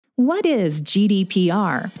What is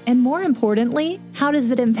GDPR? And more importantly, how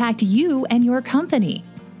does it impact you and your company?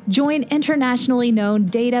 Join internationally known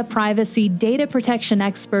data privacy, data protection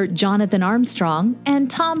expert Jonathan Armstrong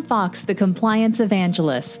and Tom Fox, the compliance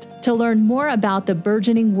evangelist, to learn more about the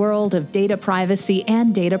burgeoning world of data privacy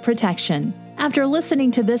and data protection. After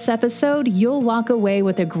listening to this episode, you'll walk away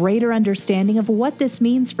with a greater understanding of what this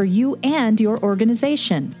means for you and your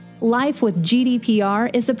organization. Life with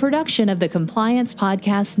GDPR is a production of the Compliance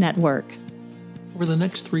Podcast Network. Over the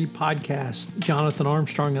next 3 podcasts, Jonathan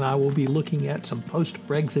Armstrong and I will be looking at some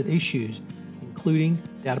post-Brexit issues, including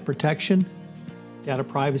data protection, data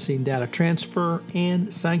privacy and data transfer,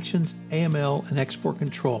 and sanctions, AML, and export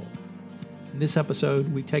control. In this episode,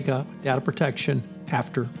 we take up data protection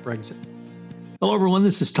after Brexit. Hello, everyone.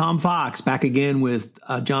 This is Tom Fox, back again with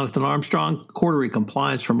Jonathan Armstrong, Quarterly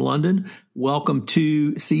Compliance from London. Welcome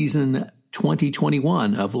to season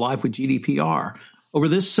 2021 of Life with GDPR. Over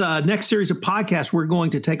this next series of podcasts, we're going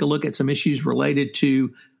to take a look at some issues related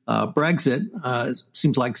to Brexit.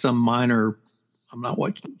 Seems like some minor,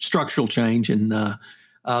 structural change in the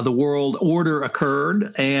world order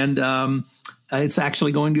occurred, and it's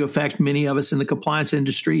actually going to affect many of us in the compliance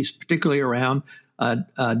industries, particularly around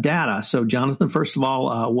data. So, Jonathan, first of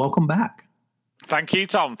all, welcome back. Thank you,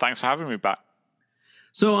 Tom. Thanks for having me back.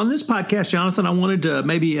 So on this podcast, Jonathan, I wanted to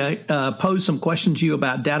maybe pose some questions to you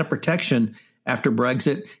about data protection after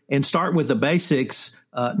Brexit and start with the basics,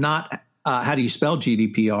 not how do you spell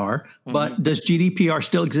GDPR, but does GDPR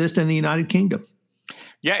still exist in the United Kingdom?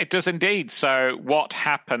 Yeah, it does indeed. So what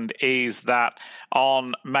happened is that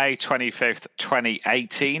on May 25th,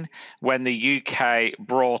 2018, when the UK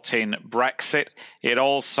brought in Brexit, it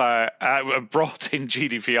also brought in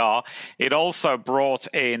GDPR. It also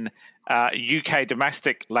brought in UK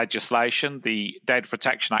domestic legislation, the Data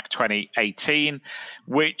Protection Act 2018,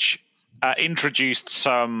 which introduced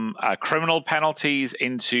some criminal penalties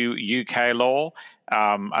into UK law.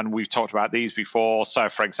 And we've talked about these before. So,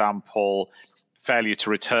 for example, failure to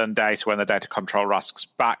return data when the data controller asks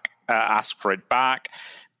for it back,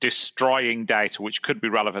 destroying data which could be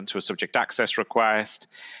relevant to a subject access request,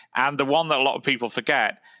 and the one that a lot of people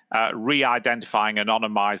forget, re-identifying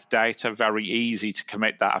anonymized data. Very easy to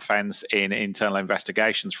commit that offense in internal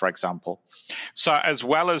investigations, for example. So as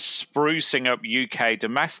well as sprucing up UK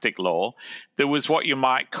domestic law, there was what you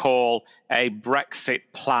might call a Brexit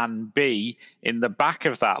Plan B in the back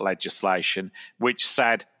of that legislation, which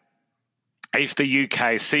said, if the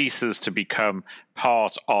UK ceases to become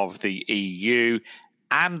part of the EU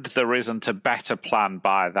and there isn't a better plan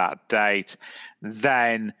by that date,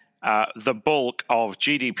 then the bulk of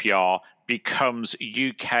GDPR becomes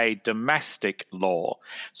UK domestic law.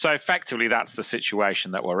 So effectively, that's the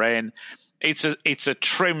situation that we're in. It's a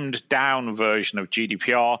trimmed down version of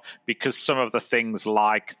GDPR because some of the things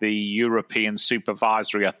like the European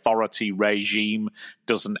Supervisory Authority regime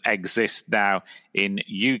doesn't exist now in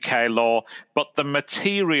UK law, but the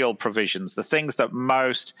material provisions, the things that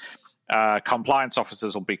most compliance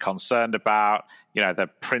officers will be concerned about, the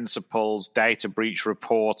principles, data breach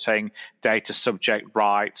reporting, data subject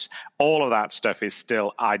rights, all of that stuff is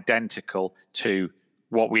still identical to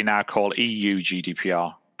what we now call EU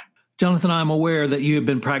GDPR. Jonathan, I'm aware that you have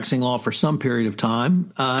been practicing law for some period of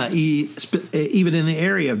time, even in the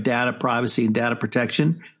area of data privacy and data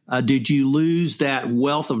protection. Did you lose that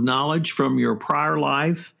wealth of knowledge from your prior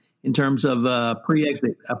life in terms of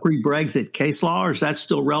pre-Brexit case law, or is that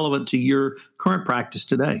still relevant to your current practice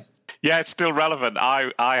today? Yeah, it's still relevant. I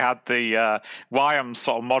had why I'm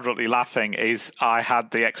sort of moderately laughing is I had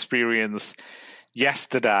the experience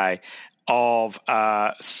yesterday of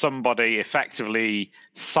somebody effectively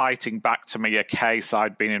citing back to me a case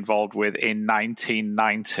I'd been involved with in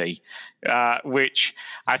 1990, which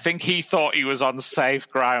I think he thought he was on safe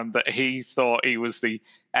ground, that he thought he was the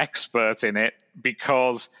expert in it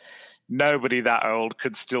because nobody that old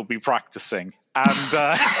could still be practicing.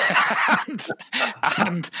 And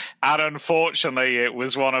and unfortunately, it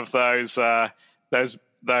was one of those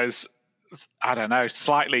I don't know,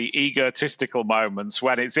 slightly egotistical moments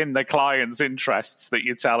when it's in the client's interests that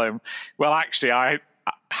you tell him, well, actually, I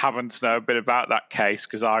happen to know a bit about that case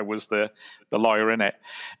because I was the lawyer in it.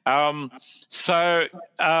 But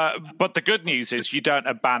the good news is you don't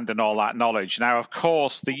abandon all that knowledge. Now, of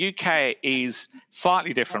course, the UK is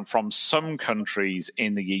slightly different from some countries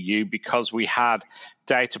in the EU because we had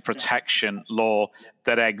data protection law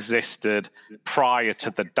that existed prior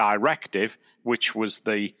to the directive, which was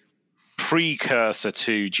the precursor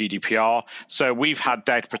to GDPR. So we've had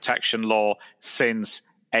data protection law since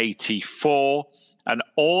 1984, and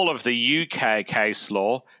all of the UK case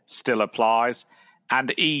law still applies.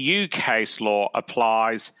 And EU case law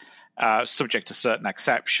applies subject to certain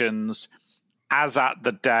exceptions as at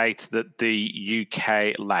the date that the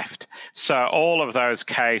UK left. So all of those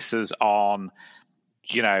cases on,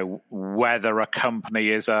 whether a company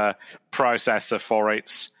is a processor for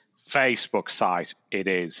its Facebook site, it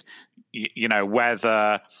is,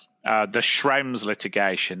 whether the Schrems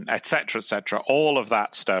litigation, et cetera, all of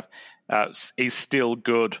that stuff is still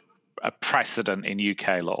good precedent in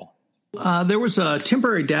UK law. There was a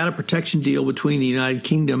temporary data protection deal between the United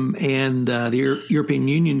Kingdom and the European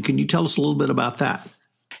Union. Can you tell us a little bit about that?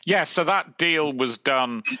 Yeah, so that deal was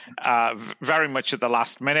done very much at the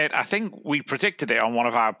last minute. I think we predicted it on one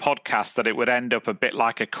of our podcasts that it would end up a bit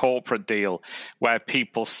like a corporate deal where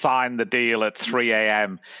people sign the deal at 3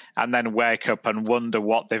 a.m. and then wake up and wonder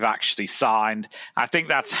what they've actually signed. I think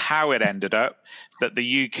that's how it ended up, that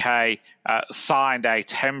the UK signed a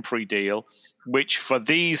temporary deal which for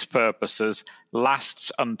these purposes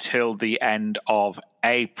lasts until the end of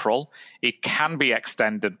April. It can be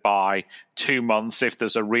extended by 2 months if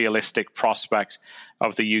there's a realistic prospect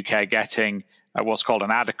of the UK getting what's called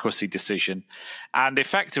an adequacy decision. And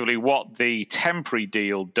effectively what the temporary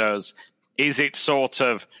deal does is it sort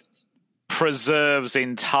of preserves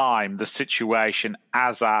in time the situation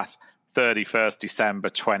as at 31st December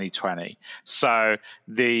 2020. So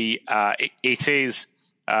it is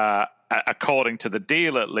according to the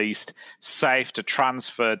deal at least, safe to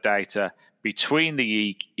transfer data between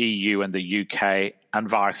the EU and the UK and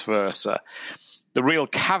vice versa. The real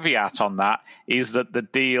caveat on that is that the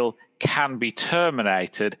deal can be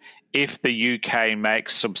terminated if the UK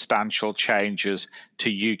makes substantial changes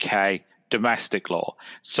to UK domestic law.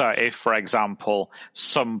 So if, for example,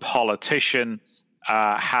 some politician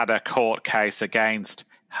had a court case against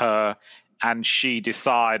her and she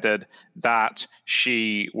decided that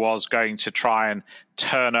she was going to try and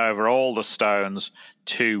turn over all the stones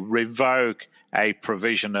to revoke a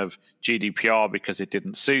provision of GDPR because it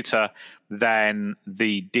didn't suit her, then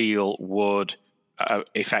the deal would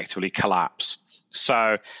effectively collapse.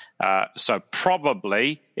 So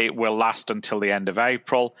probably it will last until the end of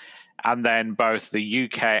April, and then both the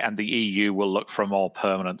UK and the EU will look for a more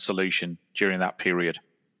permanent solution during that period.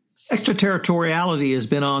 Extraterritoriality has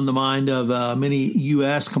been on the mind of many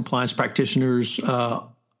U.S. compliance practitioners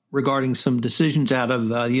regarding some decisions out of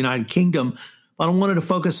the United Kingdom. But I wanted to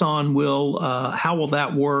focus on, how will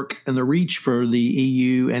that work and the reach for the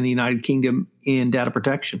EU and the United Kingdom in data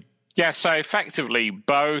protection? Yeah, so effectively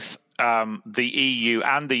both the EU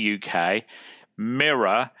and the UK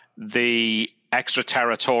mirror the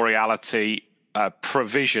extraterritoriality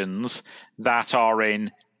provisions that are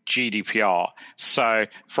in GDPR. So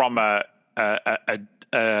from an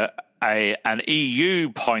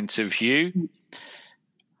EU point of view,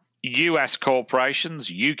 US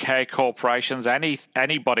corporations, UK corporations,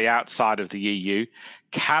 anybody outside of the EU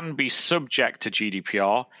can be subject to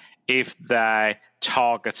GDPR if they're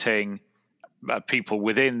targeting people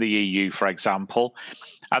within the EU, for example.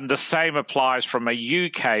 And the same applies from a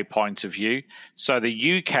UK point of view. So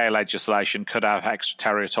the UK legislation could have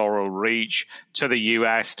extraterritorial reach to the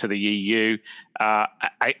US, to the EU.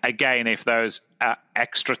 Again, if those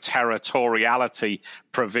extraterritoriality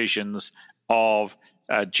provisions of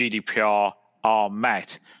GDPR are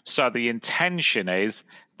met. So the intention is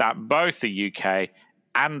that both the UK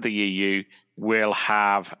and the EU will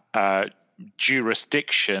have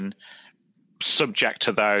jurisdiction subject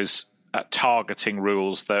to those targeting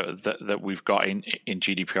rules that we've got in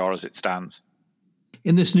GDPR as it stands.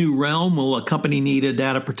 In this new realm, will a company need a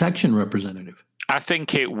data protection representative? I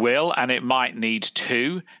think it will, and it might need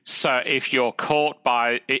two. So if you're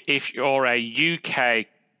a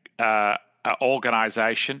UK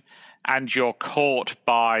organization and you're caught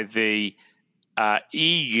by the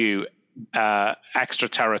EU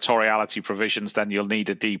extraterritoriality provisions, then you'll need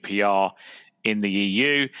a DPR in the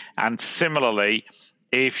EU. And similarly,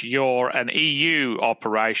 if you're an EU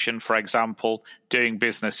operation, for example, doing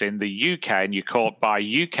business in the UK and you're caught by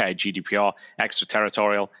UK GDPR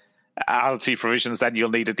extraterritoriality provisions, then you'll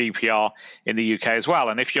need a DPR in the UK as well.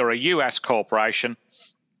 And if you're a US corporation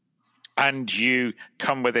and you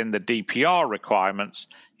come within the DPR requirements,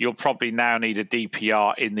 you'll probably now need a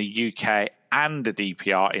DPR in the UK and a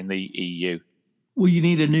DPR in the EU. Will you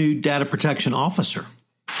need a new data protection officer?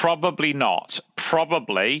 Probably not.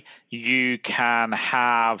 Probably you can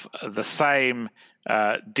have the same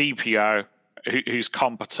DPO who's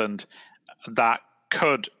competent that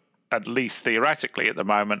could, at least theoretically at the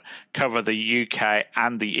moment, cover the UK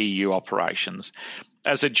and the EU operations.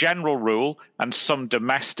 As a general rule, and some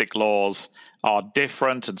domestic laws are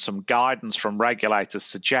different, and some guidance from regulators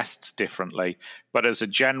suggests differently. But as a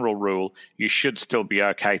general rule, you should still be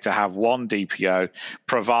okay to have one DPO,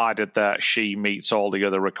 provided that she meets all the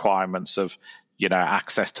other requirements of,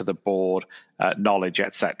 access to the board, knowledge,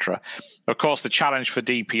 etc. Of course, the challenge for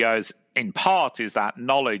DPOs in part is that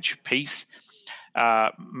knowledge piece.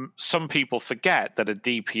 Some people forget that a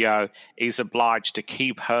DPO is obliged to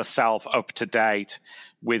keep herself up to date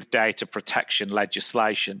with data protection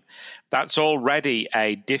legislation. That's already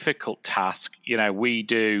a difficult task.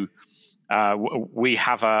 We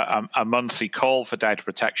have a monthly call for data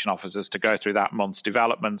protection officers to go through that month's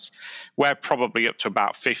developments. We're probably up to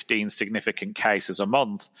about 15 significant cases a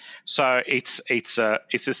month. So it's a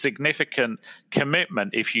significant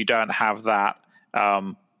commitment if you don't have that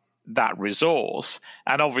resource.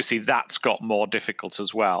 And obviously that's got more difficult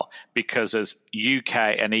as well, because as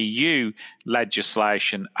UK and EU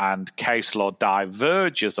legislation and case law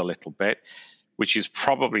diverges a little bit, which is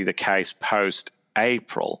probably the case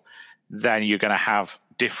post-April, then you're going to have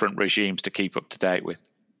different regimes to keep up to date with.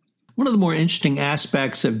 One of the more interesting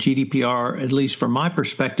aspects of GDPR, at least from my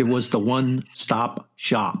perspective, was the one-stop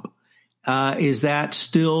shop. Is that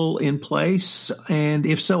still in place? And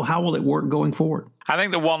if so, how will it work going forward? I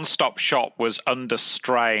think the one-stop shop was under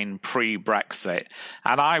strain pre-Brexit,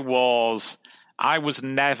 and I was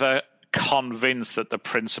never convinced that the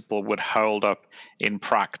principle would hold up in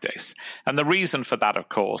practice. And the reason for that, of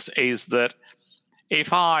course, is that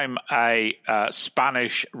if I'm a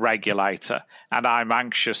Spanish regulator and I'm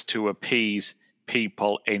anxious to appease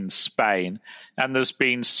people in Spain, and there's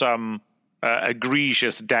been some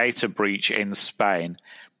egregious data breach in Spain,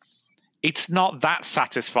 it's not that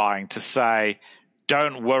satisfying to say,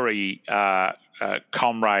 don't worry,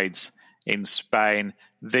 comrades in Spain,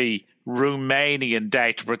 the Romanian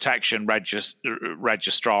data protection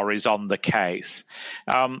registrar is on the case.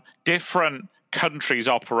 Different countries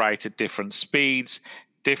operate at different speeds,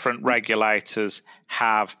 different regulators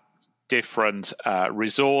have different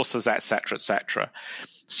resources, etc., etc.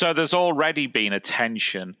 So there's already been a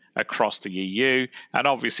tension across the EU, and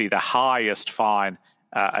obviously the highest fine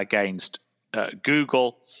against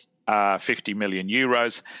Google, 50 million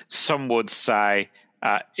euros, some would say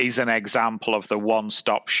is an example of the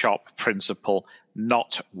one-stop shop principle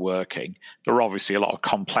not working. There are obviously a lot of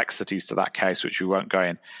complexities to that case, which we won't go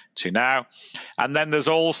into now. And then there's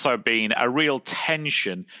also been a real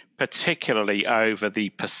tension, particularly over the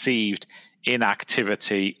perceived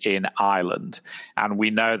inactivity in Ireland. And we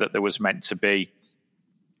know that there was meant to be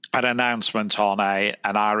an announcement on an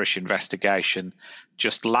Irish investigation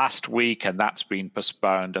just last week, and that's been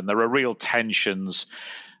postponed. And there are real tensions.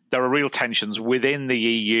 There are real tensions within the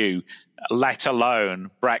EU, let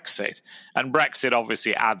alone Brexit. And Brexit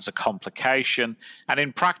obviously adds a complication. And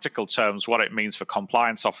in practical terms, what it means for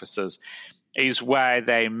compliance officers is where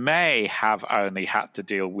they may have only had to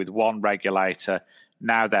deal with one regulator,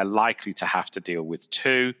 now they're likely to have to deal with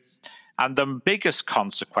two. And the biggest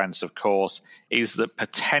consequence, of course, is that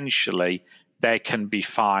potentially they can be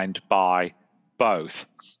fined by both.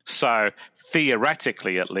 So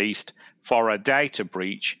theoretically, at least, for a data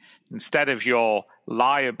breach, instead of your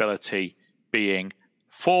liability being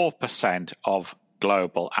 4% of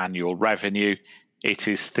global annual revenue, it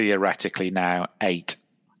is theoretically now 8%.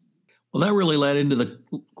 Well, that really led into the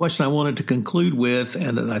question I wanted to conclude with,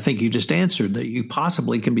 and I think you just answered, that you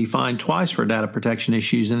possibly can be fined twice for data protection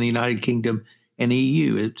issues in the United Kingdom and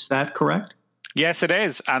EU. Is that correct? Yes, it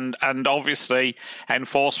is. And obviously,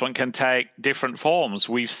 enforcement can take different forms.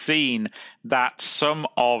 We've seen that some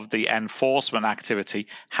of the enforcement activity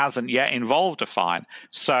hasn't yet involved a fine.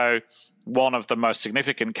 So one of the most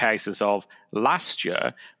significant cases of last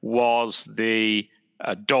year was the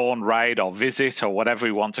dawn raid or visit, or whatever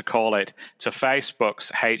we want to call it, to Facebook's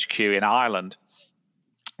HQ in Ireland.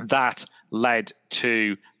 That led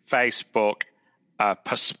to Facebook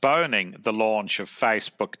postponing the launch of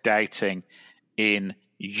Facebook dating in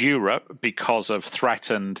Europe because of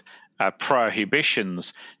threatened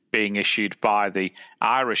prohibitions being issued by the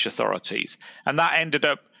Irish authorities. And that ended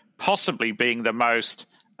up possibly being the most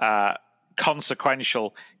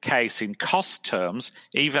consequential case in cost terms,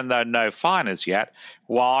 even though no fine as yet.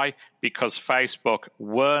 Why? Because Facebook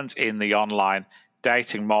weren't in the online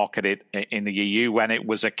dating market in the EU when it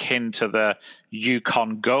was akin to the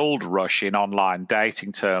Yukon gold rush in online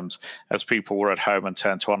dating terms, as people were at home and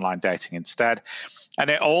turned to online dating instead. And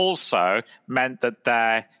it also meant that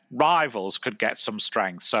their rivals could get some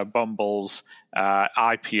strength. So Bumble's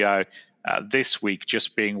IPO this week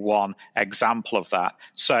just being one example of that.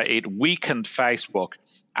 So it weakened Facebook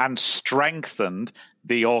and strengthened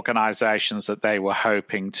the organizations that they were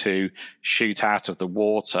hoping to shoot out of the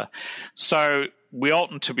water. So we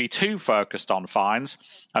oughtn't to be too focused on fines,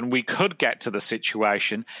 and we could get to the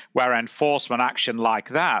situation where enforcement action like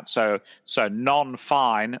that, so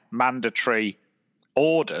non-fine mandatory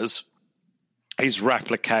orders, is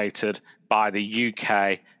replicated by the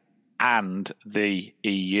UK and the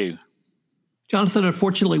EU. Jonathan,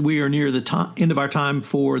 unfortunately, we are near the end of our time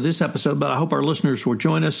for this episode, but I hope our listeners will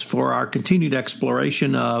join us for our continued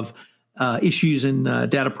exploration of issues in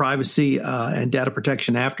data privacy and data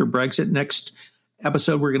protection after Brexit. Next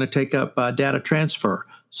episode, we're going to take up data transfer.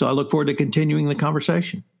 So I look forward to continuing the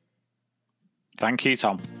conversation. Thank you,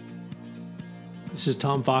 Tom. This is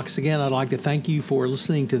Tom Fox again. I'd like to thank you for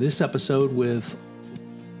listening to this episode with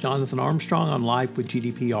Jonathan Armstrong on Life with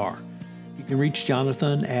GDPR. You can reach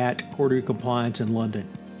Jonathan at Cordery Compliance in London.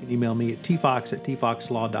 You can email me at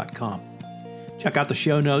tfox@tfoxlaw.com. Check out the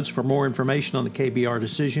show notes for more information on the KBR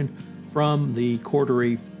decision from the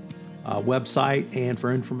Cordery website and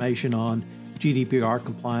for information on GDPR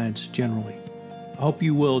compliance generally. I hope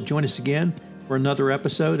you will join us again for another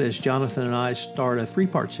episode as Jonathan and I start a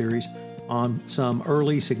 3-part series on some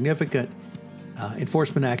early significant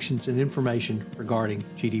enforcement actions and information regarding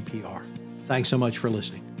GDPR. Thanks so much for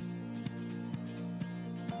listening.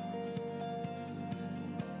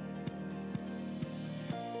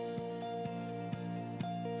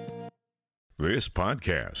 This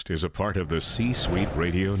podcast is a part of the C-Suite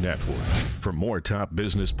Radio Network. For more top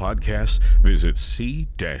business podcasts, visit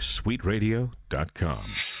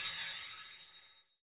c-suiteradio.com.